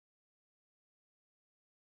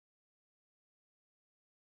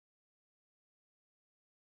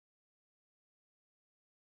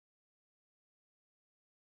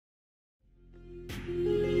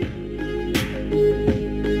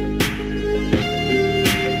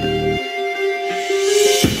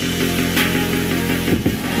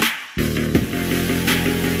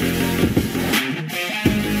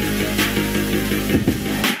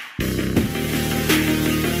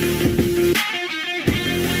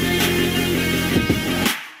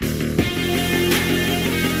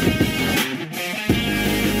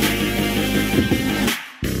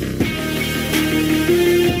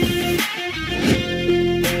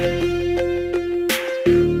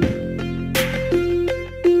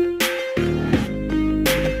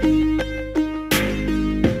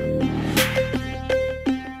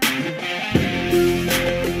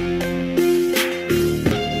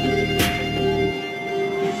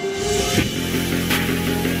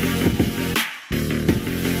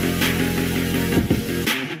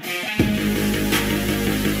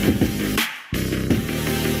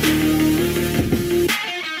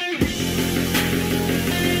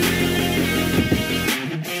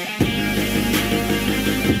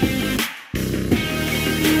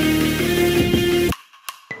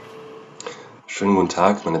Schönen guten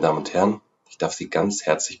Tag, meine Damen und Herren. Ich darf Sie ganz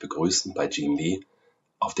herzlich begrüßen bei GMV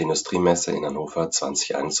auf der Industriemesse in Hannover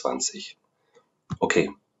 2021.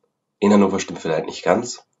 Okay, in Hannover stimmt vielleicht nicht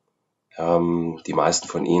ganz. Die meisten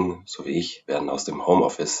von Ihnen, so wie ich, werden aus dem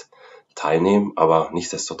Homeoffice teilnehmen, aber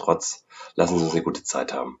nichtsdestotrotz lassen Sie uns eine gute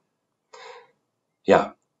Zeit haben.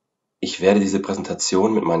 Ja, ich werde diese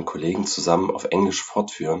Präsentation mit meinen Kollegen zusammen auf Englisch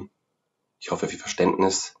fortführen. Ich hoffe auf Ihr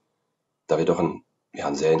Verständnis, da wir doch ein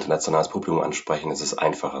sehr internationales Publikum ansprechen, ist es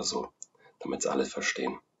einfacher so, damit Sie alles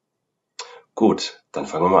verstehen. Gut, dann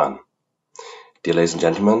fangen wir mal an. Dear ladies and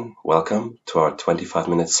gentlemen, welcome to our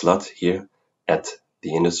 25-minute slot here at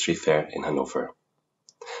the Industry Fair in Hannover.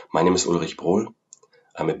 My name is Ulrich Brohl.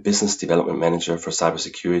 I'm a Business Development Manager for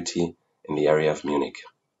Cybersecurity in the area of Munich.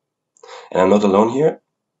 And I'm not alone here.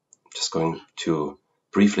 I'm just going to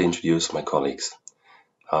briefly introduce my colleagues.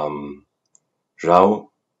 João,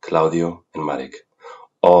 Claudio, and Marek.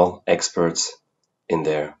 All experts in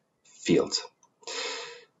their field.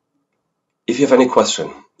 If you have any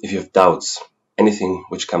question, if you have doubts, anything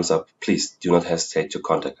which comes up, please do not hesitate to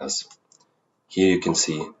contact us. Here you can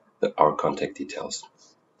see our contact details.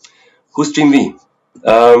 Who's GMV?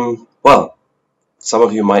 Well, some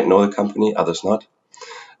of you might know the company, others not.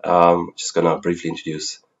 Just gonna briefly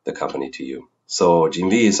introduce the company to you. So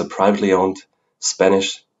GMV is a privately owned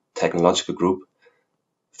Spanish technological group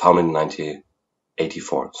founded in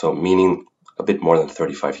 1984, so meaning a bit more than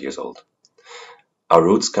 35 years old. Our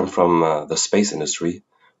roots come from the space industry,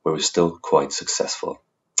 where we're still quite successful.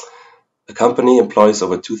 The company employs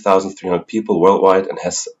over 2,300 people worldwide and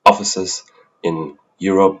has offices in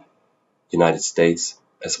Europe, United States,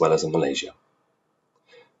 as well as in Malaysia.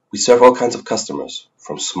 We serve all kinds of customers,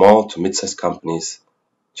 from small to mid-sized companies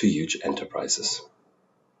to huge enterprises.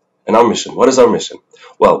 And our mission, what is our mission?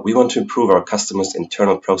 Well, we want to improve our customers'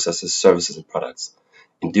 internal processes, services, and products.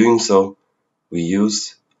 In doing so, we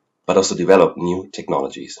use, but also develop new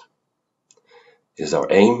technologies. It is our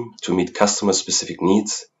aim to meet customer-specific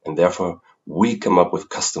needs, and therefore we come up with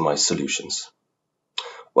customized solutions.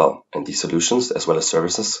 Well, and these solutions, as well as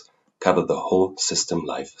services, cover the whole system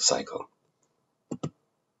life cycle.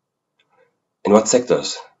 In what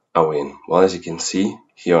sectors are we in? Well, as you can see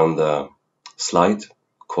here on the slide,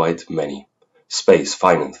 quite many. Space,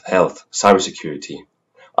 finance, health, cybersecurity,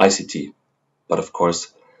 ICT, but of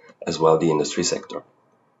course, as well the industry sector.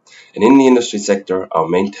 And in the industry sector, our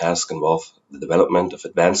main tasks involve the development of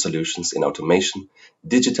advanced solutions in automation,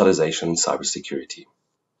 digitalization, and cybersecurity.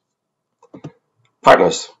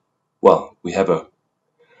 Partners. Well, we have a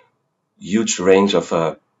huge range of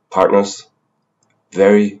partners,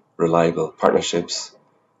 very reliable partnerships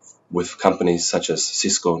with companies such as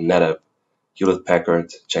Cisco, NetApp,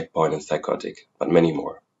 Hewlett-Packard, Checkpoint, and Thycotic, but many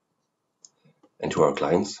more. And to our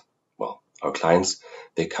clients? Well, our clients,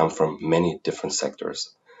 they come from many different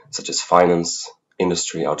sectors, such as finance,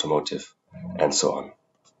 industry, automotive, and so on.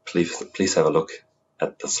 Please have a look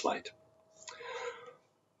at the slide.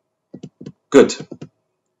 Good.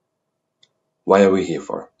 Why are we here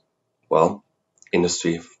for? Well,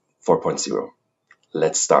 Industry 4.0.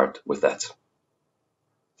 Let's start with that.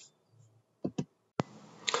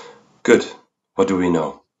 Good. What do we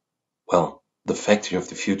know? Well, the factory of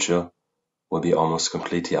the future will be almost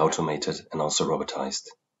completely automated and also robotized.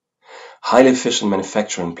 Highly efficient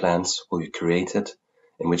manufacturing plants will be created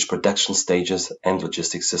in which production stages and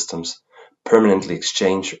logistics systems permanently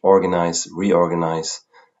exchange, organize, reorganize,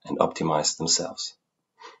 and optimize themselves.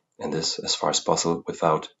 And this, as far as possible,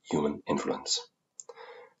 without human influence.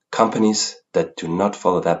 Companies that do not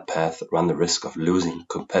follow that path run the risk of losing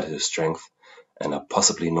competitive strength and are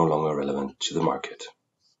possibly no longer relevant to the market.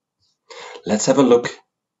 Let's have a look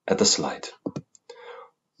at the slide.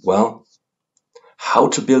 Well, how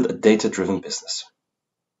to build a data-driven business.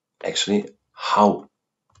 Actually, how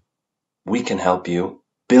we can help you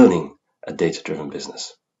building a data-driven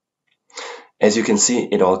business. As you can see,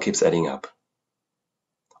 it all keeps adding up.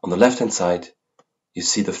 On the left-hand side, you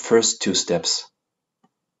see the first 2 steps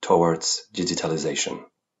towards digitalization.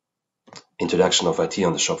 Introduction of IT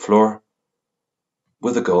on the shop floor,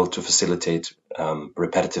 with the goal to facilitate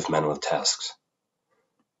repetitive manual tasks,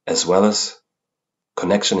 as well as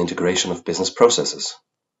connection integration of business processes,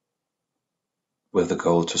 with the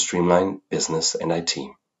goal to streamline business and IT.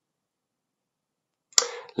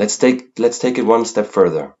 Let's take it one step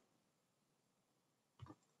further.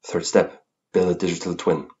 Third step, build a digital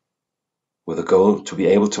twin, with a goal to be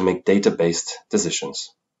able to make data-based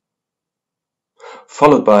decisions.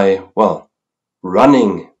 Followed by, well,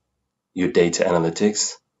 running your data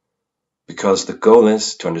analytics, because the goal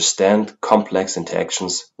is to understand complex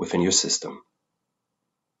interactions within your system.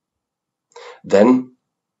 Then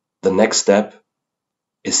the next step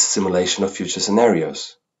is simulation of future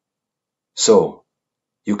scenarios, so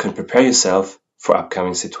you can prepare yourself for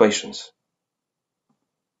upcoming situations.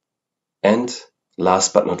 And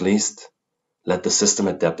last but not least, let the system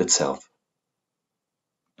adapt itself.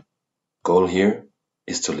 Goal here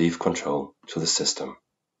is to leave control to the system.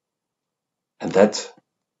 And that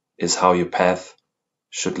is how your path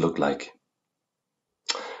should look like.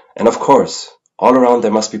 And of course, all around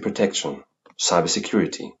there must be protection,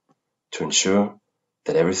 cybersecurity, to ensure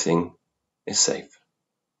that everything is safe.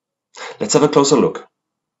 Let's have a closer look.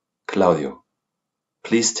 Claudio,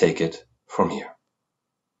 please take it from here.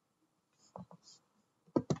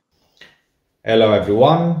 Hello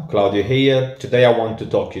everyone, Claudio here. Today I want to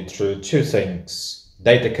talk you through 2 things: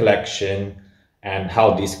 data collection and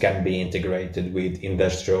how this can be integrated with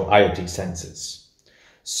industrial IoT sensors.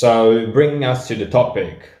 So bringing us to the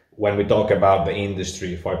topic, when we talk about the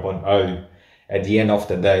Industry 4.0, at the end of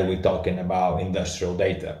the day we're talking about industrial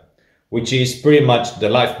data, which is pretty much the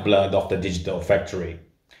lifeblood of the digital factory.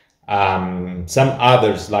 Some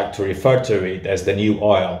others like to refer to it as the new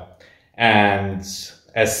oil, and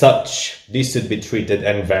as such, this should be treated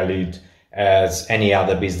and valued as any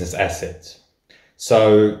other business asset.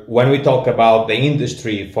 So when we talk about the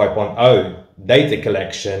Industry 4.0, data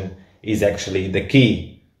collection is actually the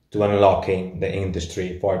key to unlocking the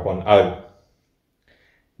Industry 4.0.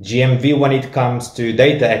 GMV, when it comes to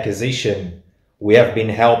data acquisition, we have been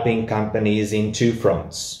helping companies in 2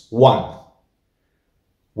 fronts. One,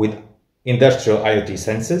 with industrial IoT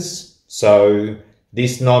sensors. So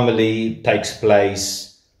this normally takes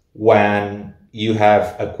place when you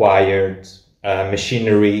have acquired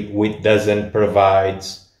machinery which doesn't provide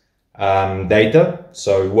data.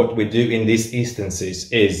 So what we do in these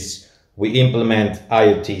instances is we implement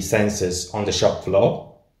IoT sensors on the shop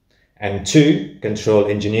floor. And 2, control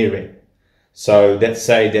engineering. So let's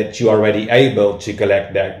say that you're already able to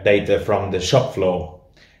collect that data from the shop floor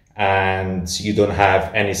and you don't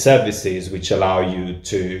have any services which allow you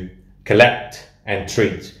to collect and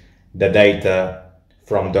treat the data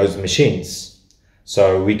from those machines.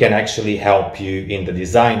 So we can actually help you in the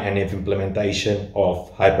design and implementation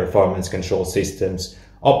of high performance control systems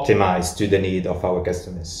optimized to the need of our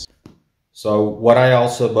customers. So what I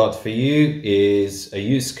also brought for you is a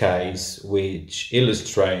use case which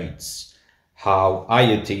illustrates how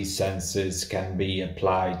IoT sensors can be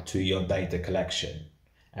applied to your data collection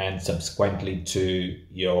and subsequently to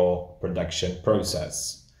your production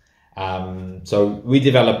process. So we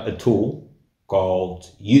developed a tool called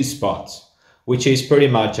USpot, which is pretty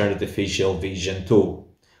much an artificial vision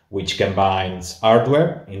tool, which combines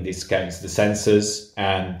hardware, in this case the sensors,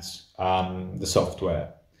 and the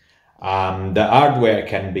software. The hardware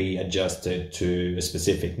can be adjusted to a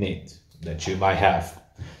specific need that you might have.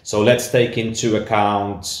 So let's take into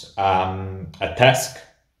account a task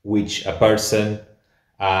which a person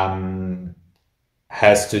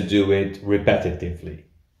has to do it repetitively.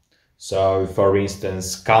 So for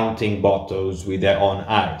instance, counting bottles with their own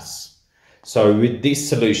eyes. So with this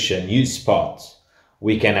solution, USpot,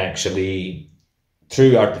 we can actually,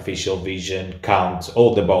 through artificial vision, count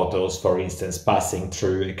all the bottles, for instance, passing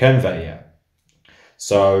through a conveyor.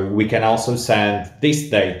 So we can also send this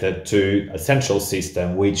data to a central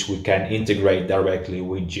system, which we can integrate directly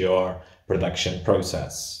with your production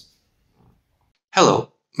process.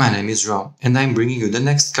 Hello, my name is Rom, and I'm bringing you the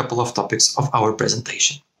next couple of topics of our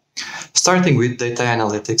presentation, starting with data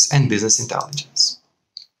analytics and business intelligence.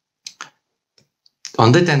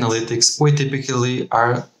 On data analytics, we typically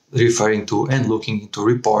are referring to and looking into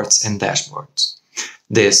reports and dashboards.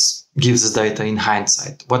 This gives us data in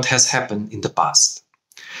hindsight, what has happened in the past.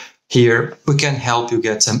 Here, we can help you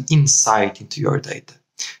get some insight into your data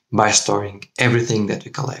by storing everything that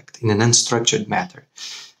we collect in an unstructured manner,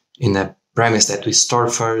 in a premise that we store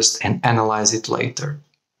first and analyze it later.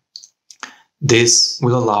 This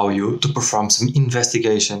will allow you to perform some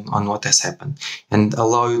investigation on what has happened and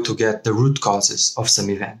allow you to get the root causes of some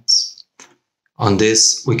events. On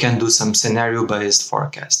this, we can do some scenario-based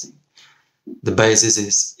forecasting. The basis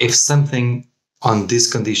is if something on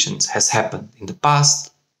these conditions has happened in the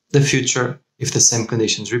past, the future, if the same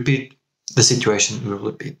conditions repeat, the situation will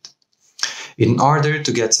repeat. In order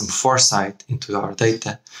to get some foresight into our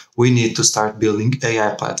data, we need to start building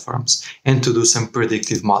AI platforms and to do some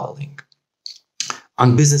predictive modeling.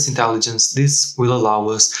 On business intelligence, this will allow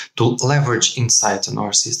us to leverage insights on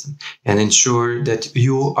our system and ensure that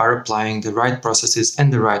you are applying the right processes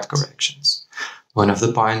and the right corrections. One of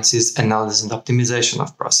the points is analysis and optimization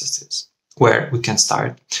of processes, where we can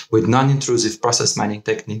start with non-intrusive process mining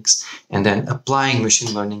techniques and then applying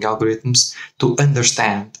machine learning algorithms to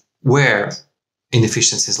understand where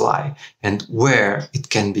inefficiencies lie and where it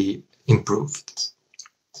can be improved.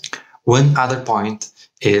 One other point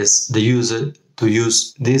is to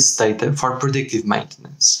use this data for predictive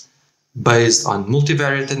maintenance. Based on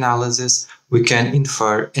multivariate analysis, we can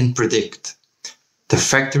infer and predict the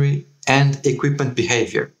factory and equipment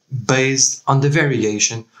behavior based on the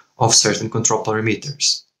variation of certain control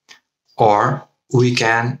parameters. Or we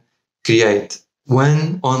can create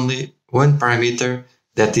only one parameter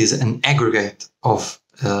that is an aggregate of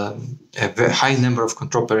a very high number of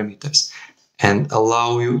control parameters and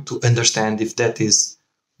allow you to understand if that is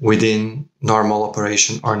within normal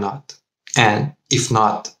operation or not. And if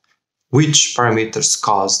not, which parameters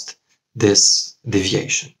caused this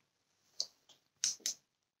deviation.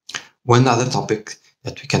 One other topic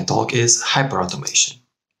that we can talk is hyperautomation.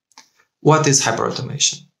 What is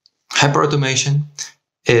hyperautomation? Hyperautomation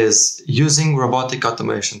is using robotic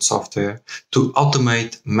automation software to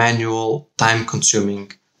automate manual,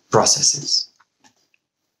 time-consuming processes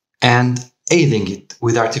and aiding it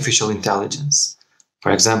with artificial intelligence.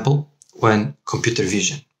 For example, when computer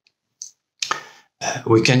vision.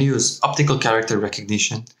 We can use optical character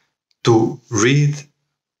recognition to read,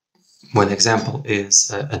 one example is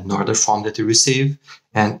an order form that you receive,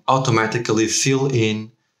 and automatically fill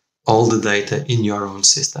in all the data in your own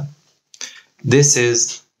system. This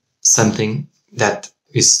is something that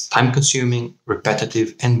is time-consuming,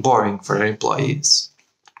 repetitive, and boring for our employees.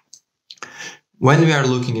 When we are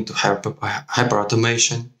looking into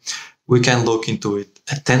hyperautomation, we can look into it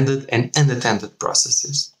attended and unattended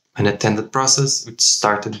processes. An attended process, which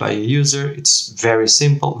started by a user, it's very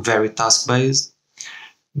simple, very task-based,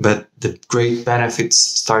 but the great benefits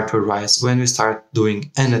start to arise when we start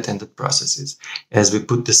doing unattended processes, as we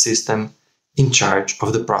put the system in charge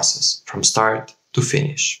of the process from start to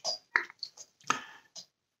finish.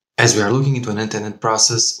 As we are looking into an unattended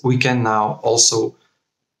process, we can now also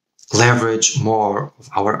leverage more of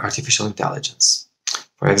our artificial intelligence.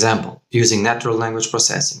 For example, using natural language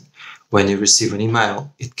processing. When you receive an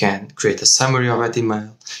email, it can create a summary of that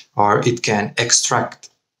email, or it can extract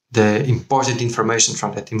the important information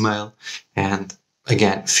from that email and,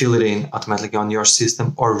 again, fill it in automatically on your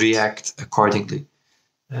system or react accordingly.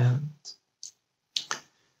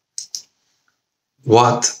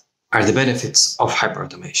 What are the benefits of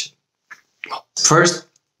hyperautomation? Well, first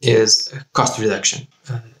is cost reduction.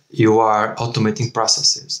 You are automating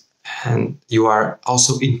processes. And you are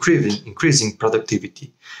also increasing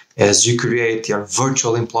productivity as you create your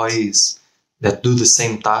virtual employees that do the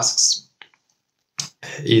same tasks.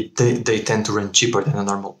 They tend to run cheaper than a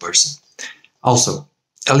normal person. Also,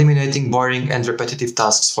 eliminating boring and repetitive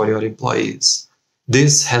tasks for your employees.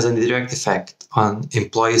 This has a direct effect on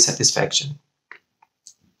employee satisfaction.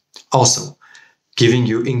 Also, giving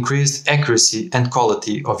you increased accuracy and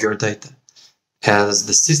quality of your data, as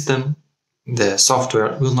the system, the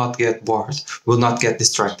software will not get bored, will not get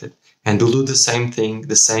distracted, and will do the same thing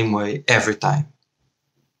the same way every time.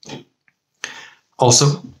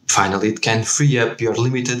 Also, finally, it can free up your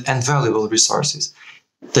limited and valuable resources,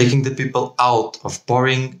 taking the people out of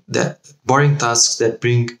boring tasks that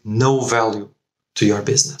bring no value to your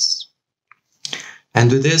business.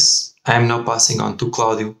 And with this, I am now passing on to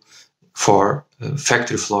Claudio for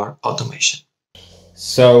factory floor automation.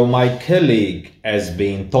 So my colleague has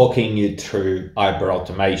been talking you through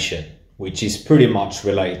hyperautomation, which is pretty much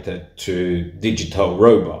related to digital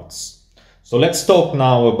robots. So let's talk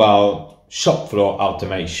now about shop floor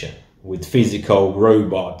automation with physical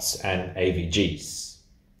robots and AVGs.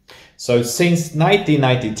 So since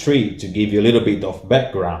 1993, to give you a little bit of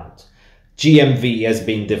background, GMV has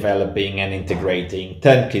been developing and integrating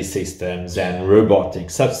turnkey systems and robotic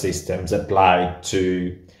subsystems applied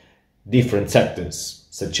to different sectors,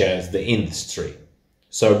 such as the industry.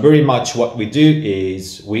 So very much what we do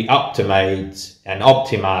is we automate and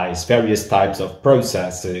optimize various types of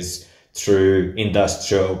processes through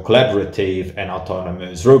industrial, collaborative and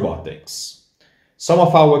autonomous robotics. Some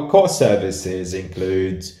of our core services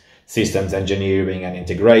include systems engineering and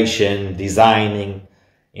integration, designing,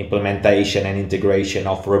 implementation and integration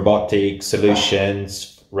of robotic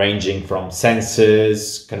solutions ranging from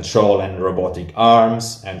sensors, control and robotic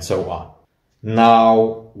arms, and so on.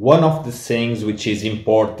 Now, one of the things which is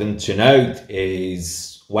important to note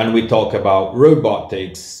is when we talk about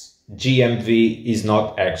robotics, GMV is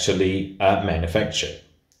not actually a manufacturer.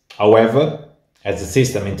 However, as a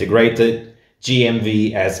system integrator,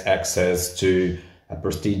 GMV has access to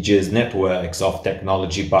prestigious networks of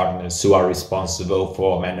technology partners who are responsible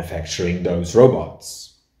for manufacturing those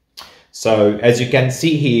robots. So, as you can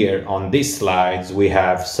see here on these slides, we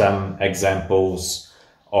have some examples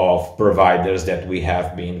of providers that we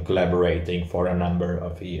have been collaborating for a number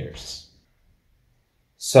of years.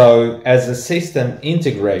 So, as a system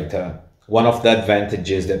integrator, one of the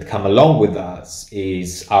advantages that come along with us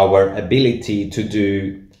is our ability to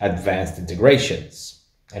do advanced integrations.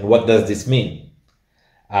 And what does this mean?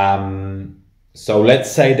 So let's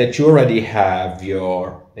say that you already have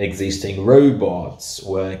your existing robots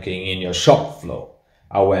working in your shop floor.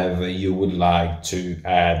 However, you would like to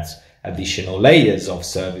add additional layers of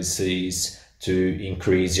services to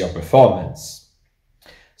increase your performance.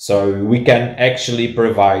 So we can actually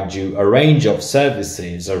provide you a range of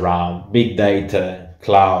services around big data,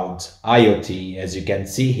 cloud, IoT, as you can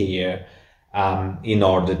see here, in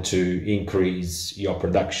order to increase your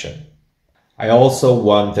production. I also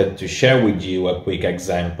wanted to share with you a quick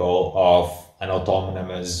example of an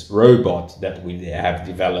autonomous robot that we have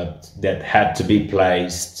developed that had to be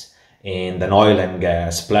placed in an oil and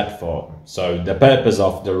gas platform. So the purpose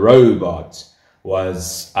of the robot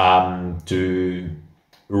was to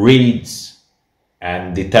read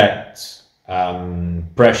and detect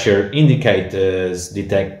pressure indicators,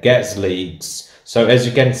 detect gas leaks. So as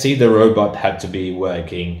you can see, the robot had to be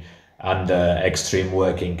working under extreme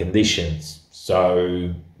working conditions.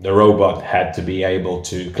 So the robot had to be able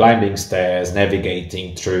to climbing stairs,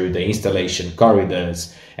 navigating through the installation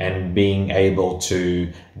corridors, and being able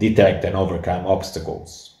to detect and overcome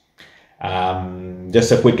obstacles.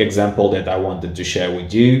 Just a quick example that I wanted to share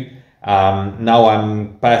with you. Now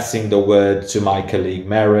I'm passing the word to my colleague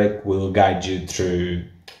Marek, who will guide you through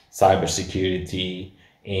cybersecurity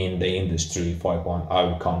in the Industry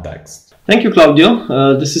 4.0 context. Thank you,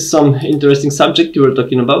 Claudio. This is some interesting subject you were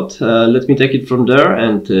talking about. Let me take it from there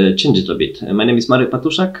and change it a bit. My name is Marek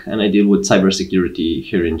Patuszak and I deal with cybersecurity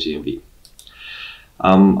here in GMV.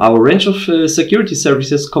 Our range of security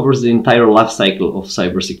services covers the entire life cycle of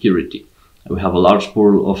cybersecurity. We have a large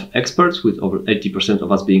pool of experts, with over 80%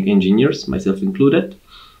 of us being engineers, myself included.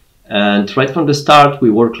 And right from the start,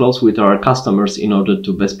 we work close with our customers in order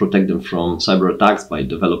to best protect them from cyber attacks by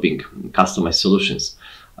developing customized solutions.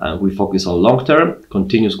 We focus on long-term,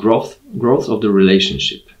 continuous growth of the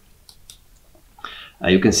relationship.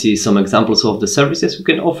 You can see some examples of the services we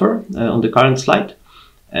can offer on the current slide.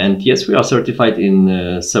 And yes, we are certified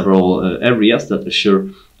in several areas that assure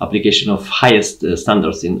application of highest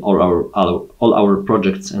standards in all our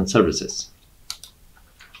projects and services.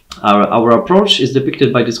 Our approach is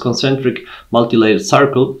depicted by this concentric multi-layered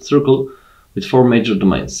circle with 4 major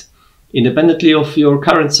domains. Independently of your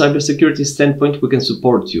current cybersecurity standpoint, we can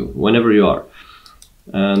support you whenever you are.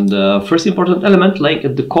 And the first important element lying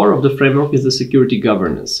at the core of the framework is the security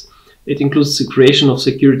governance. It includes the creation of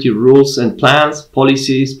security rules and plans,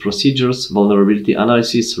 policies, procedures, vulnerability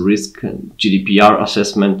analysis, risk, and GDPR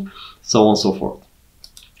assessment, so on and so forth.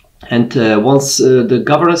 And once the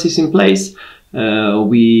governance is in place,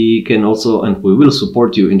 we can also, and we will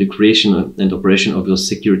support you in the creation and operation of your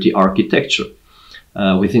security architecture.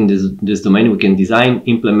 Within this domain, we can design,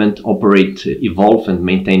 implement, operate, evolve, and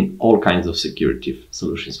maintain all kinds of security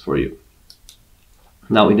solutions for you.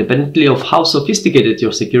 Now, independently of how sophisticated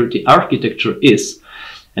your security architecture is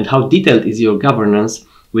and how detailed is your governance,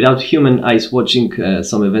 without human eyes watching,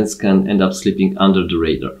 some events can end up slipping under the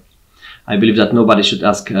radar. I believe that nobody should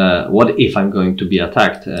ask, what if I'm going to be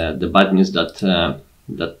attacked? The bad news that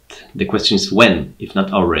the question is when, if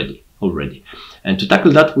not already. And to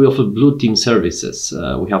tackle that, we offer blue team services.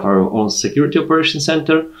 We have our own security operations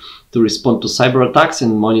center to respond to cyber attacks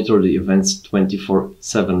and monitor the events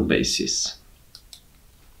 24/7 basis.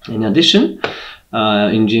 In addition,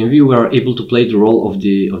 in GMV, we are able to play the role of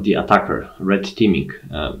the attacker, red teaming.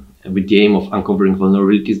 with the aim of uncovering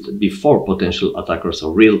vulnerabilities before potential attackers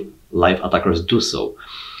or real life attackers do so.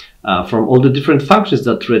 From all the different functions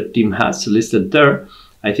that Red Team has listed there,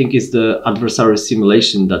 I think it's the adversary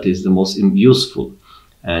simulation that is the most useful.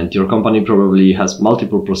 And your company probably has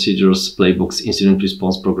multiple procedures, playbooks, incident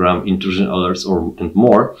response program, intrusion alerts, and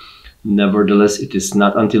more. Nevertheless, it is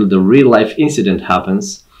not until the real-life incident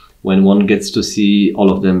happens when one gets to see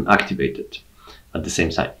all of them activated at the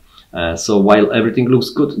same time. So while everything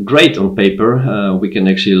looks great on paper, we can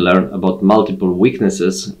actually learn about multiple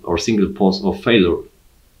weaknesses or single points of failure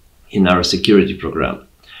in our security program.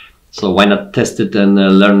 So why not test it and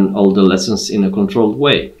learn all the lessons in a controlled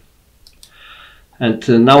way? And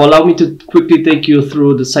now allow me to quickly take you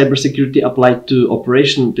through the cybersecurity applied to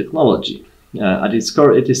operation technology. At its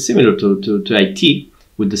core, it is similar to IT,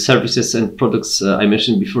 with the services and products I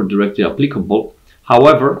mentioned before directly applicable.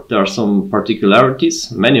 However, there are some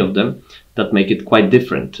particularities, many of them, that make it quite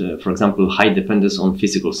different. For example, high dependence on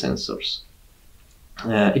physical sensors.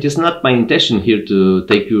 It is not my intention here to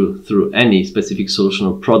take you through any specific solution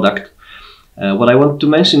or product. What I want to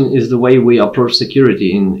mention is the way we approach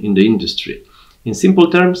security in the industry. In simple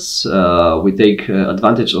terms, we take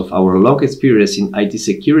advantage of our long experience in IT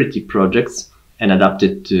security projects and adapt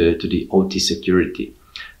it to the OT security.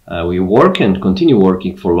 We work and continue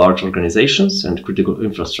working for large organizations and critical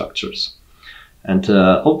infrastructures. And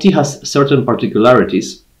OT has certain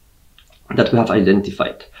particularities that we have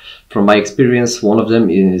identified. From my experience, one of them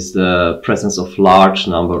is the presence of large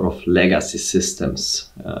number of legacy systems.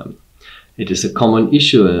 It is a common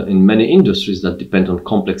issue in many industries that depend on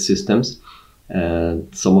complex systems,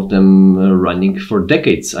 some of them running for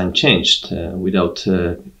decades unchanged without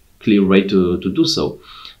a clear way to do so.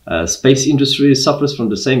 Space industry suffers from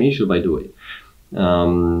the same issue, by the way,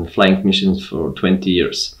 flying missions for 20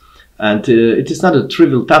 years. And it is not a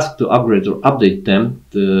trivial task to upgrade or update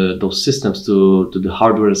those systems to the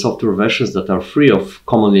hardware and software versions that are free of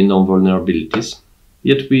commonly known vulnerabilities.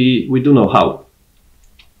 Yet we do know how.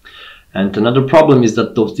 And another problem is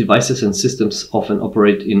that those devices and systems often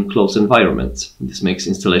operate in closed environments. This makes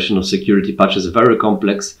installation of security patches very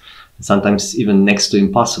complex, sometimes even next to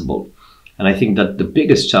impossible. And I think that the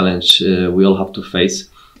biggest challenge we all have to face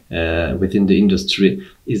within the industry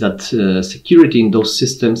is that security in those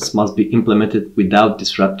systems must be implemented without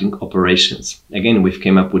disrupting operations. Again, we've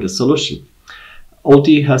came up with a solution.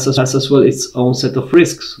 OT has as well its own set of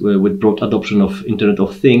risks with broad adoption of Internet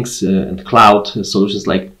of Things and cloud solutions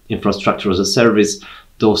like infrastructure as a service.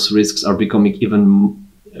 Those risks are becoming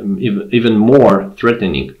even more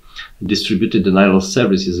threatening. Distributed denial of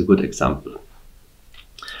service is a good example.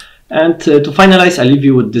 And to finalize, I leave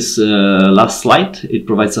you with this last slide. It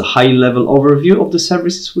provides a high-level overview of the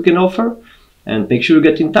services we can offer. And make sure you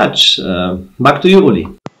get in touch. Back to you, Uli.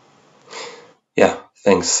 Yeah,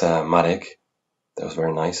 thanks, Marek. That was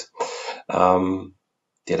very nice.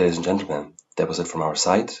 Dear ladies and gentlemen, that was it from our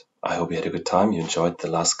side. I hope you had a good time. You enjoyed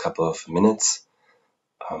the last couple of minutes.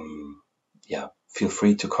 Yeah, feel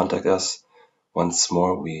free to contact us. Once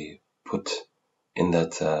more, we put in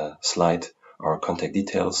that slide our contact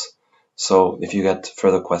details. So if you get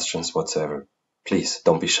further questions whatsoever, please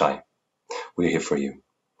don't be shy. We're here for you.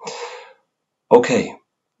 Okay,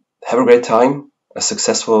 have a great time, a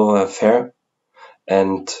successful fair,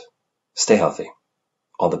 and stay healthy.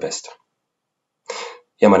 All the best.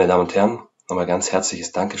 Ja, meine Damen und Herren, nochmal ganz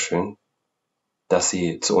herzliches Dankeschön, dass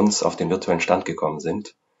Sie zu uns auf den virtuellen Stand gekommen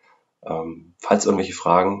sind. Falls irgendwelche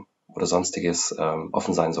Fragen oder sonstiges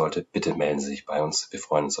offen sein sollte, bitte melden Sie sich bei uns. Wir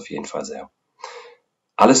freuen uns auf jeden Fall sehr.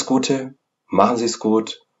 Alles Gute, machen Sie es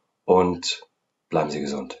gut und bleiben Sie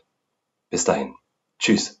gesund. Bis dahin.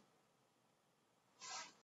 Tschüss.